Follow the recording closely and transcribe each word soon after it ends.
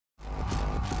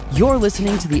You're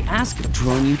listening to the Ask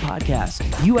Drone U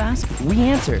podcast. You ask, we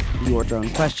answer your drone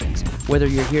questions. Whether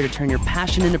you're here to turn your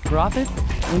passion into profit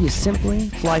or you simply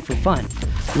fly for fun,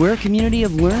 we're a community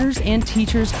of learners and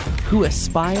teachers who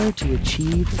aspire to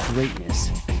achieve greatness.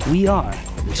 We are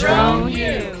Drone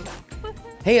U.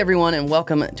 Hey everyone, and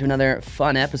welcome to another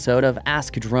fun episode of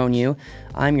Ask Drone U.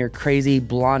 I'm your crazy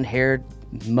blonde-haired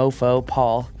mofo,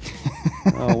 Paul.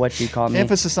 Oh, what you call me?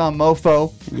 Emphasis on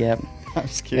mofo. Yep. I'm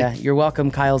just kidding. Yeah, you're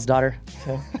welcome, Kyle's daughter.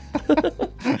 So.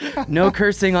 No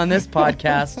cursing on this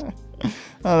podcast.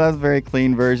 Oh, that's a very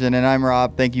clean version. And I'm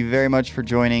Rob. Thank you very much for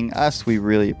joining us. We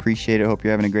really appreciate it. Hope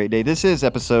you're having a great day. This is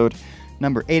episode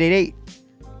number 888.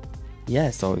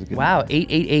 Yes. It's always a good wow, number.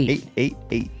 888.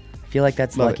 888. I feel like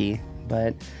that's Love lucky.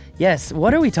 But yes,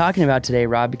 what are we talking about today,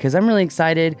 Rob? Because I'm really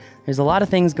excited. There's a lot of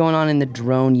things going on in the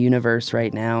drone universe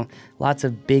right now. Lots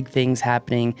of big things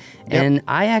happening. Yep. And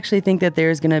I actually think that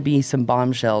there's going to be some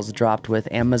bombshells dropped with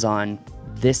Amazon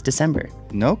this December.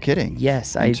 No kidding.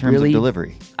 Yes, In terms of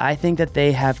delivery. I think that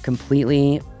they have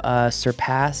completely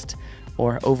surpassed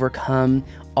or overcome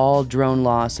all drone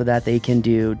laws so that they can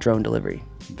do drone delivery.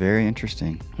 Very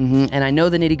interesting. And I know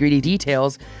the nitty-gritty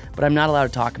details, but I'm not allowed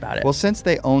to talk about it. Well, since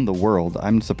they own the world,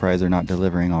 I'm surprised they're not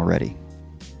delivering already.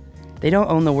 They don't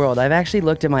own the world. I've actually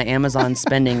looked at my Amazon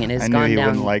spending and it's I knew gone he down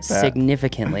wouldn't like that.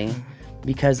 significantly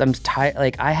because I'm tired.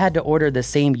 Like, I had to order the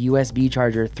same USB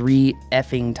charger 3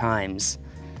 effing times.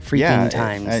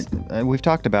 Times. We've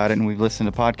talked about it and we've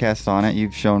listened to podcasts on it.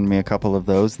 You've shown me a couple of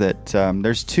those that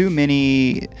there's too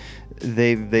many.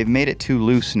 They've made it too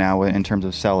loose now in terms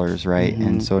of sellers, right? Mm-hmm.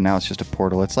 And so now it's just a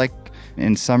portal. It's like,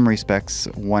 in some respects,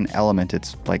 one element.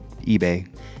 It's like eBay,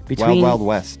 Wild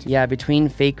West. Yeah, between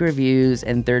fake reviews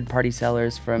and third-party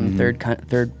sellers from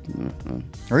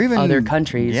or even other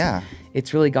countries. Yeah.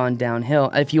 It's really gone downhill.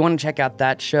 If you want to check out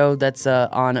that show, that's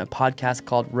on a podcast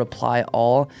called Reply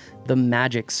All. The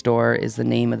Magic Store is the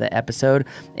name of the episode.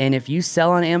 And if you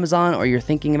sell on Amazon, or you're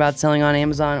thinking about selling on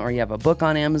Amazon, or you have a book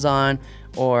on Amazon,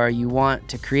 or you want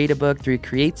to create a book through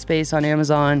CreateSpace on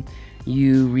Amazon,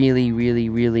 you really, really,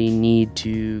 really need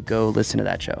to go listen to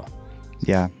that show.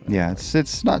 Yeah.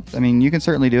 It's not. I mean, you can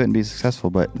certainly do it and be successful,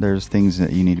 but there's things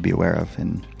that you need to be aware of,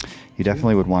 and you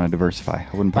definitely would want to diversify.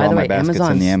 I wouldn't put all my baskets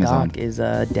in the Amazon. Stock is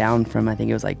down from, I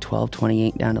think it was like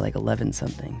 12.28 down to like 11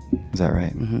 something. Is that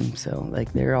right? Mm-hmm. So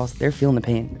like they're feeling the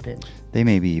pain a bit. They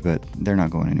may be, but they're not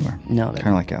going anywhere. No, kind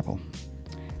of like Apple.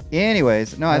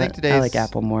 Anyways, no, I think today's. I like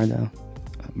Apple more though.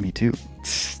 Me too.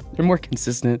 They're more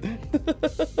consistent.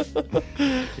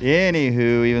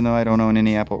 Anywho, even though I don't own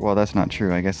any Apple, well, that's not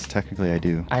true. I guess technically I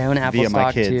do. I own Apple via my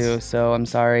stock kids. too, so I'm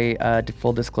sorry.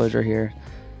 Full disclosure here.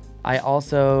 I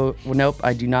also, nope,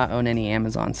 I do not own any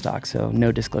Amazon stock, so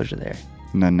no disclosure there.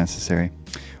 None necessary.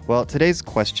 Well, today's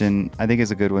question I think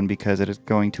is a good one because it is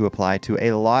going to apply to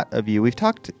a lot of you. We've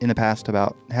talked in the past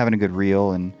about having a good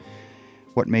reel and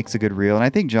what makes a good reel, and I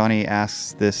think Johnny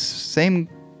asks this same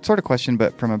sort of question,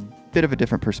 but from a bit of a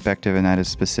different perspective, and that is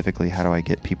specifically how do I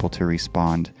get people to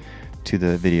respond to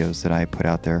the videos that I put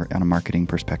out there on a marketing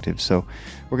perspective. So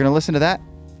we're going to listen to that.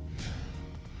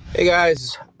 Hey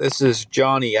guys, this is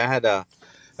Johnny. I had a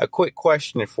quick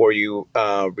question for you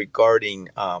regarding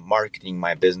marketing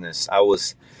my business. I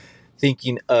was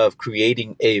thinking of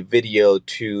creating a video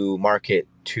to market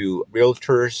to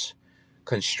realtors,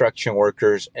 construction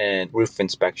workers, and roof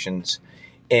inspections.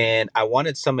 And I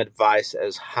wanted some advice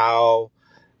as how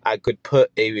I could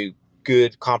put a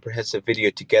good comprehensive video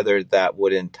together that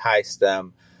would entice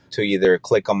them to either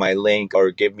click on my link or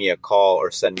give me a call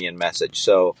or send me a message.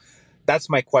 So that's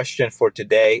my question for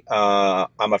today.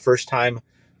 I'm a first-time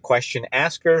question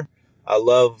asker. I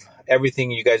love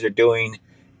everything you guys are doing,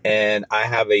 and I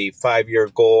have a 5-year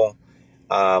goal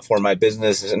for my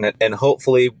business, and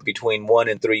hopefully between 1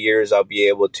 and 3 years, I'll be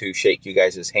able to shake you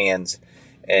guys' hands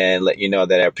and let you know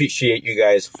that I appreciate you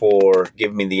guys for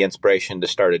giving me the inspiration to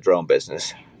start a drone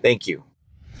business. Thank you.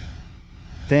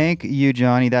 Thank you,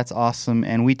 Johnny. That's awesome.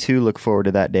 And we too look forward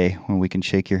to that day when we can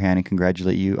shake your hand and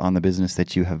congratulate you on the business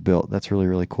that you have built. That's really,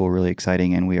 really cool, really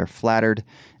exciting. And we are flattered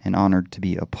and honored to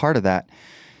be a part of that.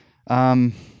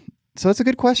 So it's a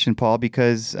good question, Paul,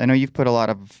 because I know you've put a lot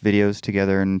of videos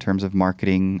together in terms of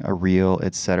marketing a reel,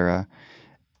 etc.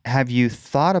 Have you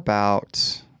thought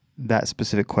about that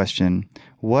specific question?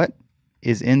 What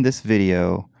is in this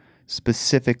video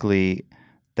specifically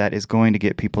that is going to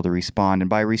get people to respond? And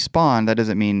by respond, that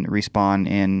doesn't mean respond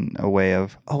in a way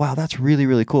of, oh, wow, that's really,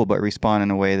 really cool, but respond in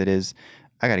a way that is,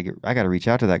 I got to reach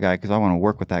out to that guy because I want to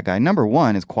work with that guy. Number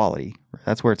one is quality.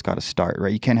 That's where it's got to start,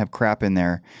 right? You can't have crap in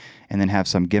there and then have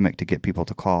some gimmick to get people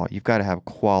to call. You've got to have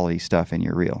quality stuff in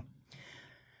your reel.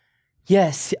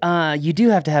 Yes, you do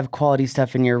have to have quality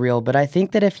stuff in your reel, but I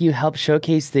think that if you help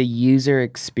showcase the user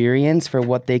experience for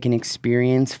what they can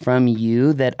experience from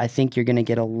you, that I think you're going to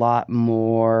get a lot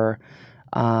more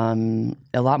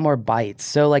bites.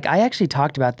 So like I actually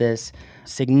talked about this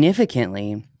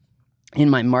significantly in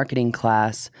my marketing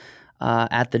class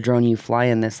at the Drone You Fly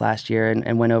In this last year,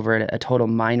 and went over a total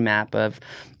mind map of,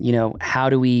 how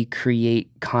do we create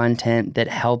content that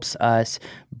helps us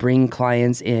bring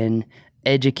clients in,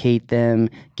 educate them,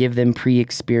 give them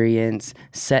pre-experience,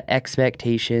 set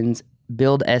expectations,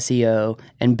 build SEO,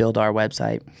 and build our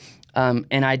website.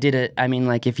 And I did it. I mean,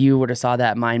 like if you were to saw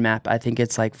that mind map, I think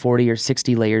it's like 40 or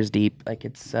 60 layers deep. Like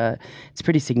it's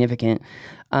pretty significant.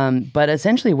 But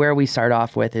essentially where we start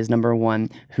off with is number one,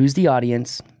 who's the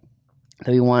audience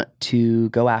that we want to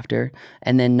go after?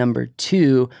 And then number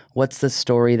two, what's the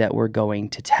story that we're going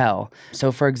to tell?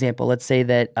 So for example, let's say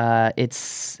that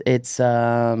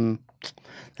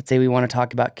let's say we want to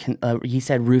talk about, he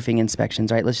said roofing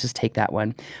inspections, right? Let's just take that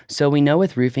one. So we know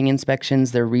with roofing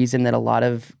inspections, the reason that a lot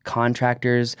of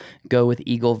contractors go with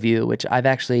Eagleview, which I've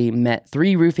actually met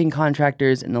 3 roofing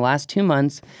contractors in the last 2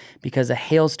 months because a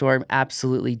hailstorm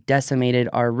absolutely decimated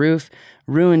our roof,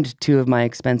 ruined 2 of my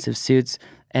expensive suits,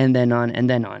 and then on and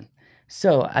then on.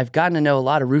 So I've gotten to know a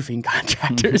lot of roofing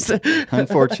contractors.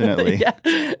 Unfortunately. Yeah.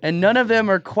 And none of them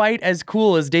are quite as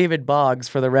cool as David Boggs,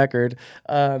 for the record.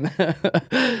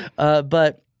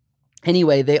 But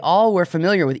anyway, they all were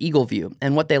familiar with Eagleview.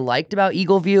 And what they liked about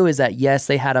Eagleview is that, yes,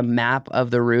 they had a map of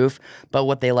the roof, but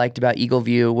what they liked about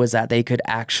Eagleview was that they could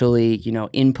actually,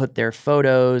 input their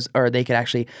photos, or they could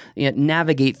actually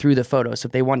navigate through the photos. So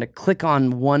if they wanted to click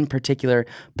on one particular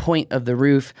point of the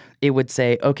roof, it would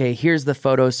say, okay, here's the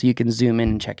photo so you can zoom in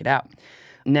and check it out.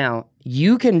 Now,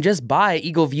 you can just buy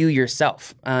Eagleview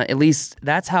yourself. At least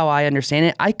that's how I understand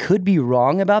it. I could be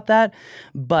wrong about that,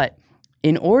 but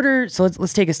so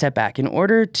let's take a step back. In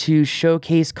order to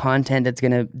showcase content that's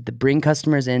going to bring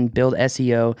customers in, build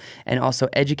SEO, and also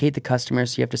educate the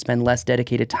customers, so you have to spend less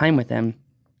dedicated time with them,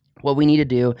 what we need to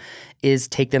do is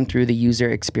take them through the user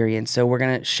experience. So we're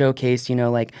going to showcase,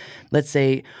 let's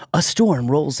say a storm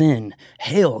rolls in,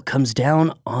 hail comes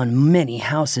down on many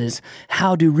houses.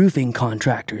 How do roofing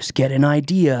contractors get an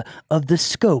idea of the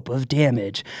scope of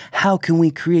damage? How can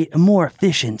we create a more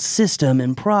efficient system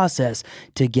and process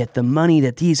to get the money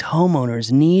that these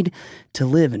homeowners need to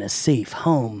live in a safe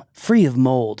home, free of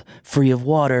mold, free of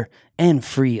water, and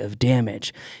free of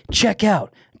damage? Check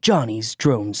out Johnny's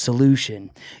drone solution.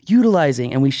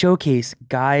 And we showcase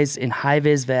guys in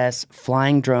high-vis vests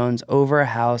flying drones over a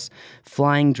house,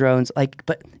 flying drones,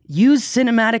 but use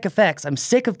cinematic effects. I'm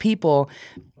sick of people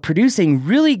producing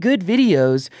really good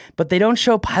videos, but they don't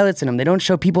show pilots in them. They don't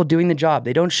show people doing the job.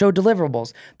 They don't show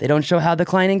deliverables. They don't show how the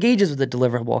client engages with the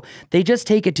deliverable. They just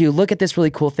take it to, look at this really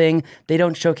cool thing. They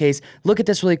don't showcase, look at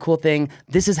this really cool thing.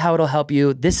 This is how it'll help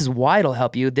you. This is why it'll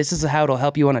help you. This is how it'll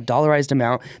help you on a dollarized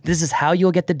amount. This is how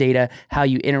you'll get the data, how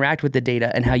you interact with the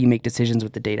data, and how you make decisions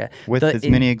with the data. With as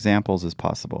many examples as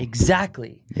possible.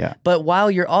 Exactly. Yeah. But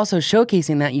while you're also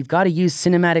showcasing that, you've got to use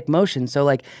cinematic motion. So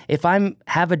like if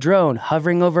have a drone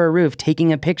hovering over a roof,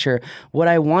 taking a picture, what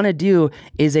I want to do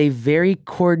is a very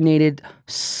coordinated,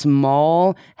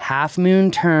 small half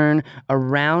moon turn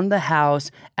around the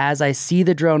house as I see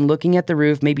the drone looking at the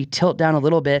roof, maybe tilt down a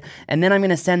little bit. And then I'm going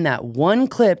to send that one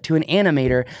clip to an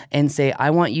animator and say,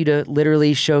 I want you to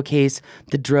literally showcase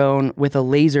the drone with a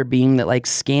laser beam that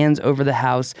scans over the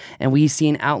house. And we see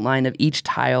an outline of each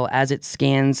tile as it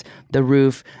scans the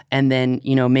roof. And then,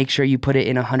 make sure you put it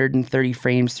in 130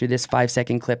 frames through this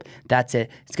 5-second clip. That's it.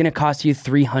 It's going to cost you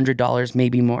 $300,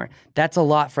 maybe more. That's a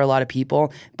lot for a lot of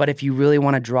people. But if you really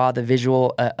want to draw the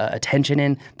visual attention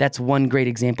in, that's one great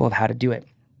example of how to do it.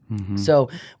 Mm-hmm. So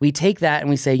we take that and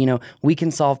we say, we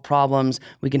can solve problems.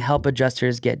 We can help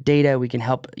adjusters get data. We can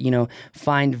help,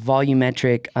 find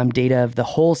volumetric data of the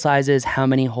hole sizes, how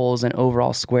many holes and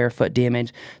overall square foot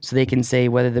damage, so they can say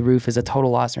whether the roof is a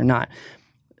total loss or not.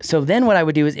 So then what I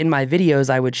would do is in my videos,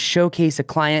 I would showcase a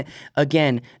client,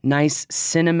 again, nice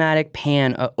cinematic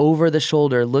pan over the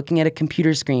shoulder, looking at a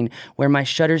computer screen where my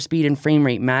shutter speed and frame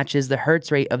rate matches the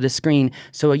hertz rate of the screen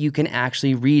so you can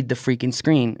actually read the freaking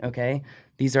screen, okay?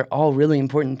 These are all really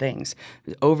important things.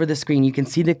 Over the screen, you can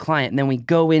see the client, and then we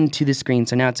go into the screen.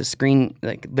 So now it's a screen,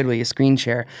 literally a screen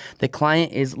share. The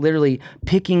client is literally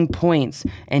picking points,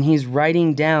 and he's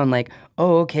writing down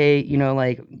oh, okay,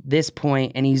 this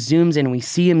point, and he zooms in. We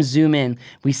see him zoom in.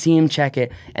 We see him check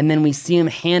it, and then we see him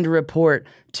hand a report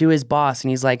to his boss, and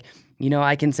he's like, You know,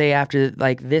 I can say after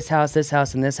like this house,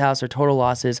 and this house are total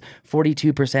losses,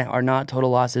 42% are not total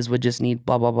losses, would just need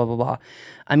blah, blah, blah, blah, blah.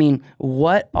 I mean,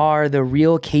 what are the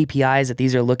real KPIs that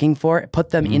these are looking for? Put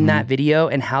them in that video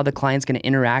and how the client's going to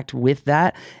interact with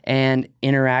that and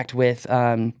interact with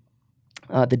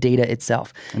the data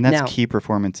itself. And that's now, key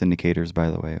performance indicators,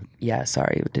 by the way. Yeah,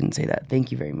 sorry, I didn't say that.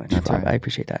 Thank you very much, That's Rob. right. I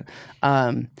appreciate that.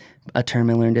 A term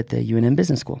I learned at the UNM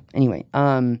Business School. Anyway,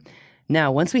 now,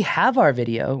 once we have our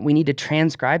video, we need to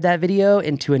transcribe that video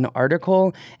into an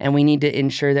article, and we need to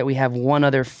ensure that we have one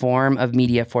other form of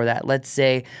media for that. Let's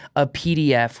say a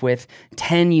PDF with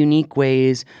 10 unique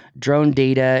ways drone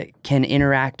data can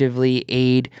interactively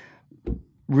aid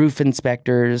roof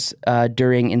inspectors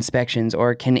during inspections,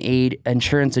 or can aid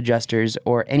insurance adjusters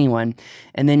or anyone.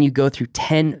 And then you go through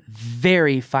 10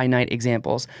 very finite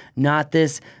examples, not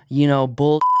this,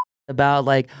 bull about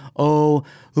like, oh,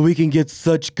 we can get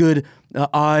such good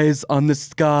eyes on the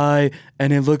sky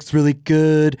and it looks really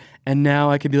good. And now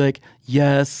I can be like,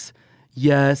 yes,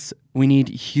 we need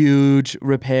huge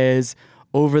repairs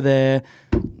over there.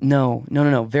 No.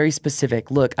 Very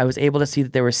specific. Look, I was able to see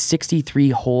that there were 63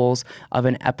 holes of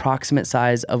an approximate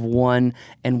size of 1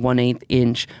 1/8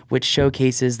 inch, which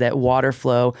showcases that water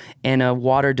flow, and a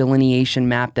water delineation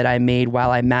map that I made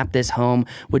while I mapped this home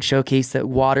would showcase that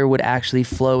water would actually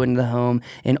flow into the home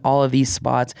in all of these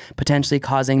spots, potentially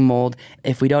causing mold.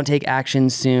 If we don't take action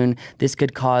soon, this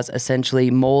could cause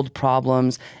essentially mold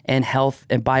problems and health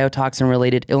and biotoxin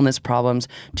related illness problems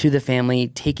to the family,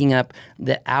 taking up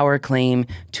our claim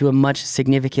to a much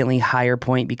significantly higher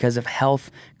point because of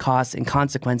health costs and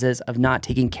consequences of not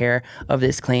taking care of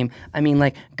this claim. I mean,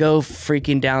 like, go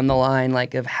freaking down the line,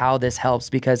 like, of how this helps,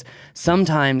 because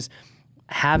sometimes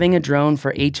having a drone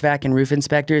for HVAC and roof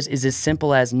inspectors is as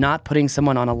simple as not putting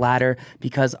someone on a ladder,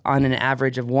 because on an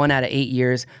average of 1 out of 8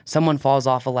 years, someone falls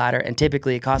off a ladder, and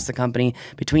typically it costs the company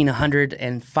between $100,000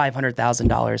 and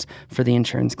 $500,000 for the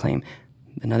insurance claim.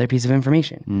 Another piece of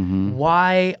information.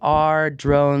 Why are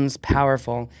drones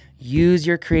powerful? Use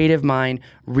your creative mind,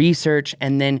 research,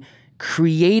 and then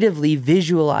creatively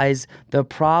visualize the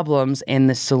problems and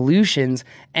the solutions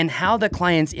and how the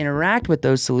clients interact with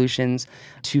those solutions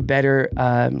to better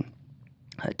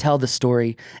tell the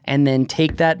story. And then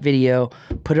take that video,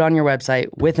 put it on your website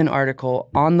with an article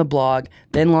on the blog,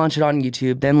 then launch it on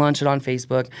YouTube, then launch it on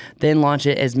Facebook, then launch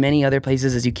it as many other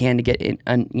places as you can to get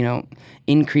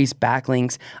increased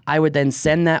backlinks. I would then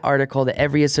send that article to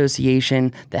every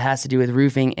association that has to do with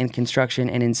roofing and construction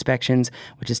and inspections,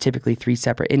 which is typically 3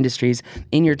 separate industries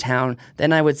in your town.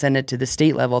 Then I would send it to the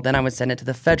state level. Then I would send it to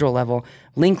the federal level.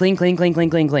 Link.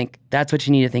 That's what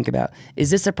you need to think about.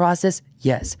 Is this a process?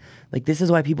 Yes. Like, this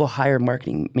is why people hire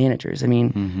marketing managers. I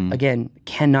mean, again,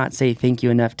 cannot say thank you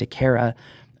enough to Kara,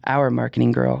 our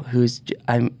marketing girl, who's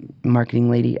I'm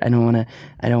marketing lady. I don't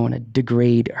want to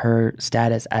degrade her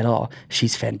status at all.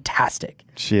 She's fantastic.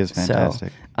 She is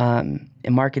fantastic. So, and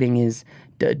marketing is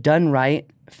done right,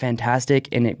 fantastic,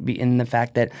 and in the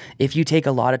fact that if you take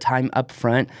a lot of time up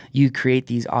front, you create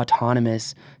these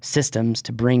autonomous systems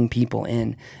to bring people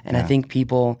in. And I think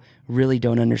people really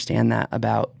don't understand that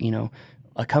about,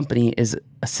 a company is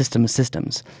a system of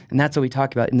systems. And that's what we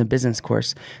talk about in the business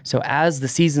course. So as the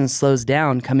season slows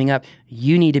down coming up,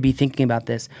 you need to be thinking about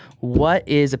this. What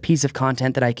is a piece of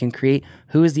content that I can create?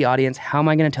 Who is the audience? How am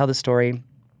I going to tell the story?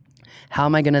 How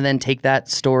am I going to then take that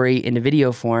story into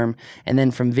video form, and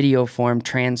then from video form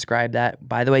transcribe that?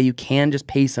 By the way, you can just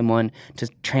pay someone to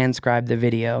transcribe the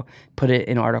video, put it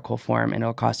in article form, and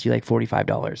it'll cost you like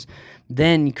 $45.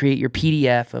 Then you create your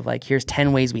PDF of like, here's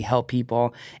 10 ways we help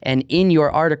people. And in your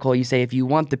article, you say, if you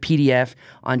want the PDF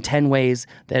on 10 ways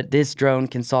that this drone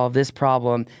can solve this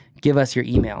problem, give us your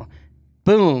email.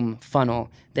 Boom, funnel.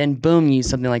 Then boom, use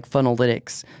something like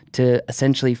Funnelytics to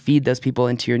essentially feed those people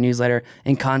into your newsletter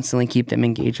and constantly keep them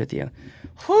engaged with you.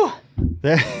 Whew.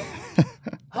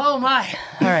 Oh my.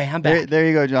 All right, I'm back. There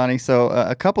you go, Johnny. So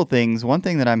a couple things. One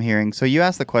thing that I'm hearing, so you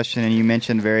asked the question and you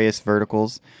mentioned various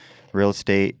verticals, real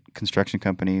estate, construction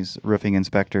companies, roofing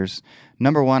inspectors.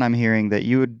 Number one, I'm hearing that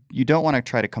you don't want to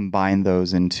try to combine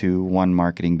those into one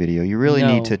marketing video. You really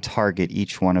need to target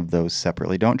each one of those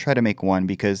separately. Don't try to make one,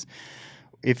 because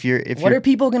what are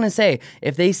people going to say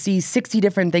if they see 60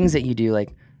 different things that you do?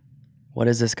 Like, what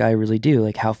does this guy really do?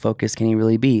 Like, how focused can he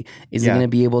really be? Is he going to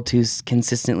be able to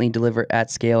consistently deliver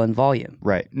at scale and volume?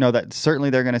 Right. No, that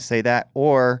certainly they're going to say that.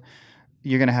 Or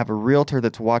you're going to have a realtor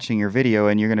that's watching your video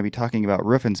and you're going to be talking about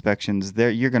roof inspections.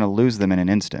 You're going to lose them in an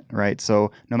instant, right?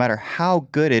 So no matter how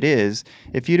good it is,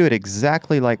 if you do it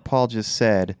exactly like Paul just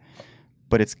said,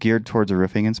 but it's geared towards a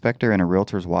roofing inspector and a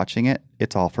realtor's watching it,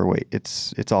 it's all for weight.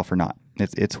 It's all for naught.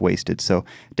 It's wasted. So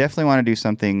definitely want to do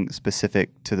something specific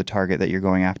to the target that you're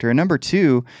going after. And number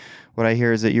two, what I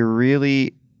hear is that you're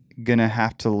really going to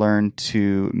have to learn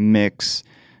to mix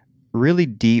really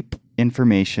deep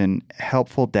information,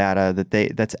 helpful data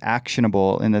that's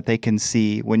actionable and that they can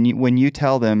see. When you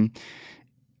tell them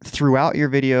throughout your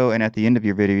video and at the end of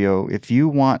your video, if you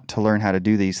want to learn how to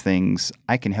do these things,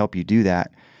 I can help you do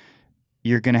that.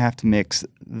 You're going to have to mix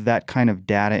that kind of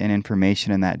data and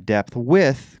information and that depth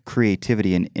with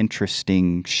creativity and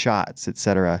interesting shots,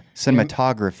 etc.,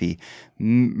 cinematography,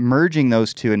 merging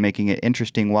those two and making it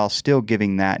interesting while still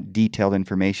giving that detailed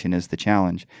information is the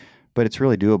challenge. But it's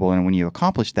really doable, and when you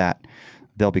accomplish that,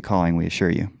 they'll be calling, we assure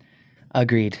you.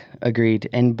 Agreed.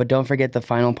 But don't forget the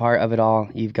final part of it all.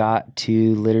 You've got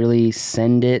to literally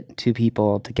send it to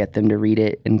people to get them to read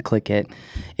it and click it.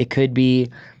 It could be...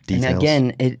 Details.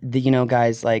 And again,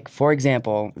 guys, like, for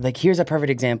example, like, here's a perfect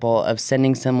example of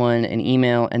sending someone an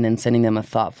email and then sending them a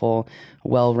thoughtful,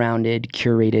 well-rounded,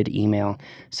 curated email.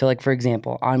 So, like, for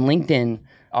example, on LinkedIn,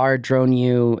 our Drone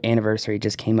U anniversary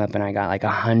just came up and I got like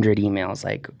 100 emails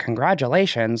like,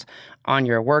 congratulations on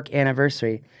your work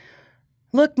anniversary.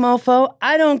 Look, mofo,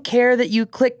 I don't care that you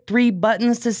clicked 3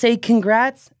 buttons to say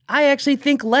congrats. I actually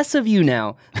think less of you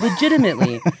now,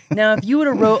 legitimately. Now, if you would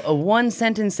have wrote a 1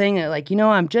 sentence saying it like,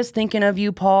 I'm just thinking of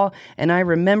you, Paul, and I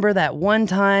remember that one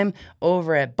time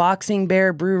over at Boxing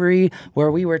Bear Brewery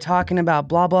where we were talking about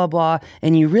blah, blah, blah,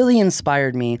 and you really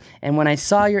inspired me. And when I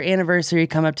saw your anniversary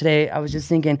come up today, I was just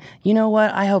thinking, you know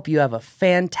what? I hope you have a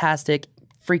fantastic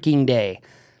freaking day.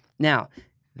 Now,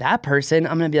 that person,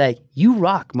 I'm going to be like, you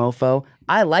rock, mofo.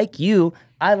 I like you.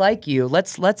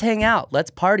 Let's hang out. Let's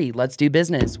party. Let's do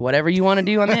business. Whatever you want to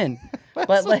do, I'm in.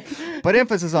 But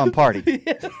emphasis on party.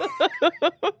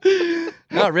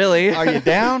 Not really. Are you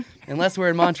down? Unless we're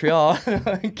in Montreal.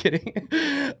 I'm kidding.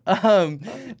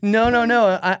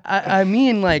 No. I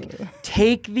mean, like,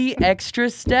 take the extra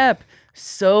step.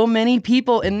 So many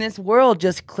people in this world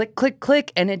just click, click,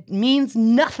 click, and it means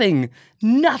nothing,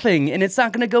 and it's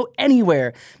not going to go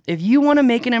anywhere. If you want to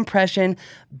make an impression,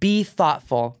 be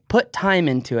thoughtful, put time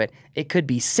into it. It could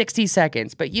be 60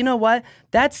 seconds, but you know what?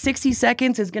 That 60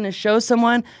 seconds is going to show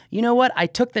someone, you know what? I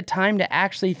took the time to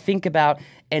actually think about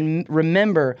and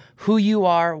remember who you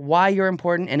are, why you're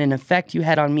important, and an effect you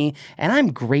had on me, and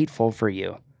I'm grateful for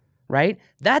you. Right?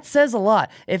 That says a lot.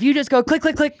 If you just go click,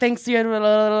 click, click, thanks to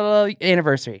your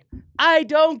anniversary. I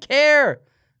don't care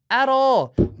at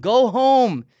all. Go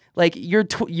home. Like, your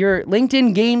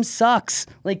LinkedIn game sucks.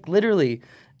 Like, literally.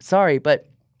 Sorry, but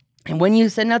when you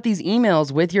send out these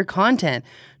emails with your content,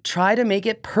 try to make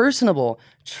it personable.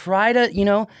 Try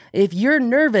to, if you're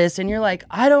nervous and you're like,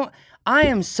 I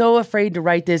am so afraid to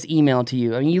write this email to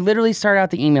you. I mean, you literally start out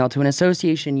the email to an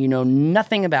association you know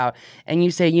nothing about, and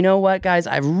you say, you know what, guys,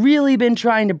 I've really been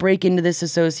trying to break into this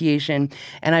association,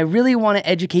 and I really want to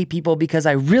educate people because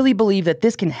I really believe that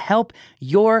this can help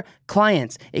your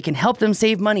clients. It can help them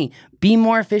save money, be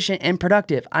more efficient and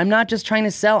productive. I'm not just trying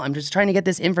to sell. I'm just trying to get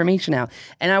this information out.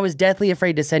 And I was deathly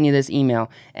afraid to send you this email.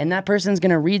 And that person's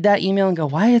going to read that email and go,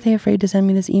 why are they afraid to send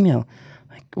me this email?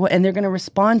 And they're going to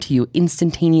respond to you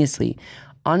instantaneously.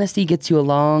 Honesty gets you a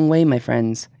long way, my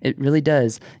friends. It really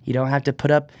does. You don't have to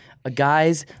put up a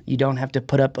guise. You don't have to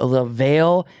put up a little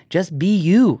veil. Just be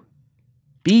you.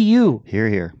 Be you. Hear,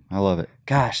 hear. I love it.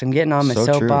 Gosh, I'm getting on my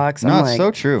soapbox. No, I'm it's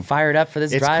so true. Fired up for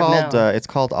this drive now. It's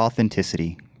called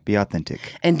authenticity. Be authentic.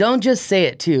 And don't just say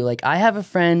it too. Like, I have a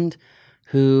friend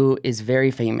who is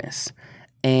very famous.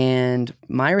 And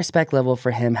my respect level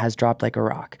for him has dropped like a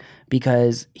rock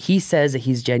because he says that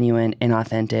he's genuine and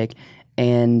authentic,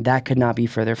 and that could not be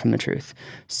further from the truth.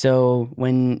 So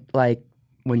when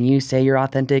you say you're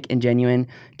authentic and genuine,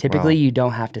 typically you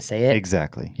don't have to say it.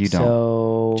 Exactly. You don't.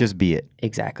 So just be it.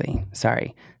 Exactly.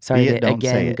 Sorry to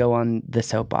again go on the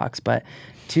soapbox, but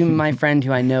to my friend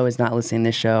who I know is not listening to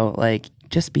this show, like,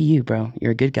 just be you, bro.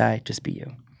 You're a good guy. Just be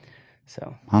you.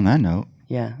 So on that note.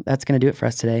 Yeah, that's going to do it for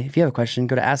us today. If you have a question,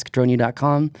 go to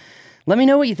askdroneu.com. Let me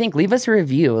know what you think. Leave us a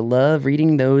review. I love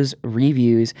reading those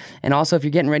reviews. And also, if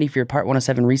you're getting ready for your Part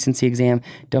 107 recency exam,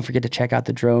 don't forget to check out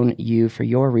the Drone U for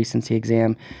your recency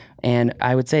exam. And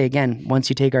I would say, again, once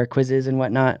you take our quizzes and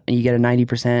whatnot, and you get a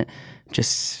 90%,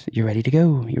 you're ready to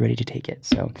go. You're ready to take it.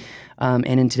 So, and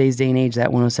in today's day and age,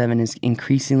 that 107 is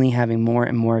increasingly having more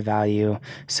and more value.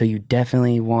 So you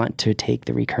definitely want to take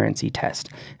the recurrency test,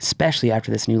 especially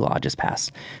after this new law just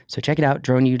passed. So check it out,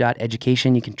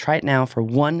 droneu.education. You can try it now for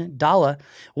 $1.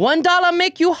 $1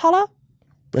 make you holla.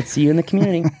 Let's see you in the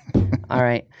community. All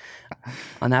right.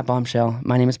 On that bombshell,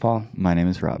 my name is Paul. My name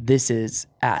is Rob. This is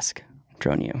Ask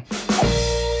Drone U.